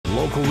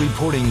Local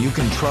reporting you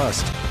can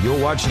trust.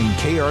 You're watching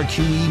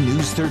KRQE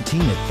News 13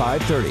 at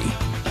 5:30.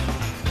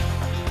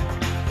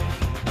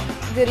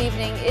 Good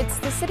evening. It's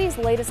the city's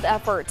latest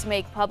effort to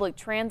make public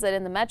transit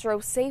in the metro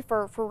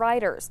safer for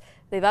riders.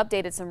 They've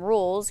updated some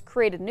rules,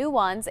 created new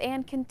ones,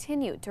 and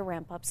continued to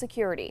ramp up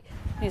security.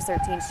 News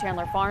 13's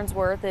Chandler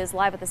Farnsworth is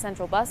live at the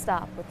Central bus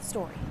stop with the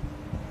story.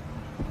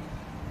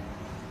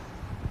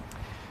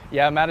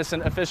 Yeah,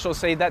 Madison officials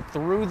say that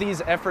through these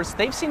efforts,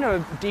 they've seen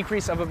a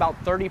decrease of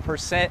about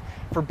 30%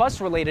 for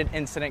bus-related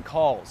incident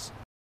calls.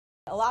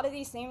 A lot of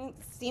these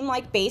seem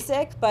like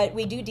basic, but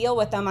we do deal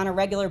with them on a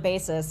regular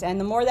basis. And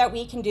the more that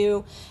we can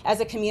do as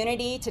a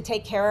community to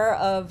take care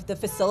of the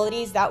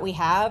facilities that we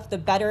have, the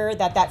better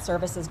that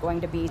service is going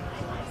to be.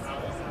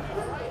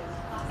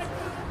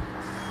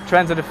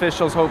 Transit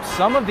officials hope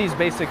some of these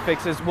basic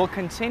fixes will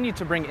continue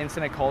to bring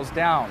incident calls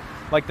down,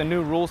 like the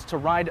new rules to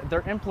ride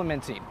they're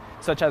implementing,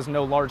 such as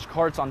no large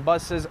carts on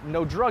buses,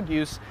 no drug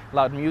use,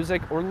 loud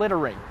music, or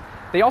littering.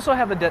 They also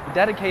have a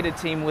dedicated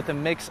team with a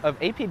mix of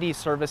APD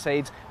service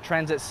aides,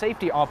 transit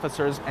safety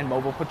officers, and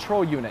mobile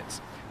patrol units.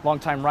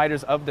 Longtime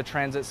riders of the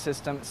transit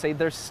system say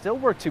there's still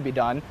work to be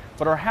done,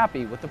 but are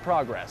happy with the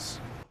progress.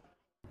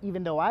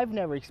 Even though I've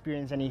never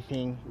experienced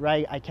anything,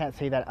 right, I can't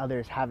say that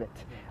others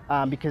haven't.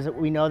 Because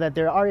we know that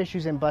there are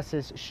issues and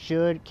buses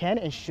can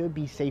and should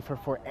be safer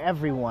for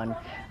everyone.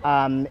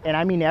 And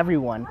I mean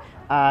everyone,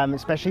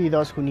 especially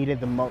those who need it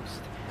the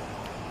most.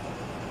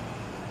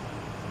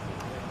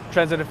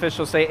 Transit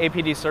officials say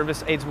APD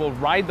service aides will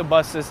ride the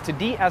buses to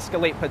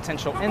de-escalate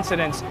potential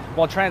incidents,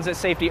 while transit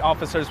safety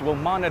officers will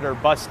monitor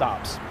bus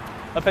stops.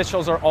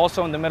 Officials are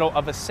also in the middle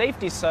of a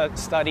safety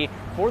study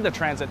for the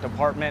transit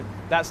department.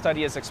 That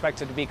study is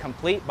expected to be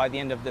complete by the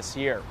end of this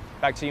year.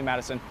 Back to you,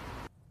 Madison.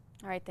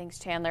 All right, thanks,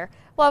 Chandler.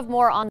 We'll have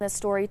more on this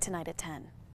story tonight at 10.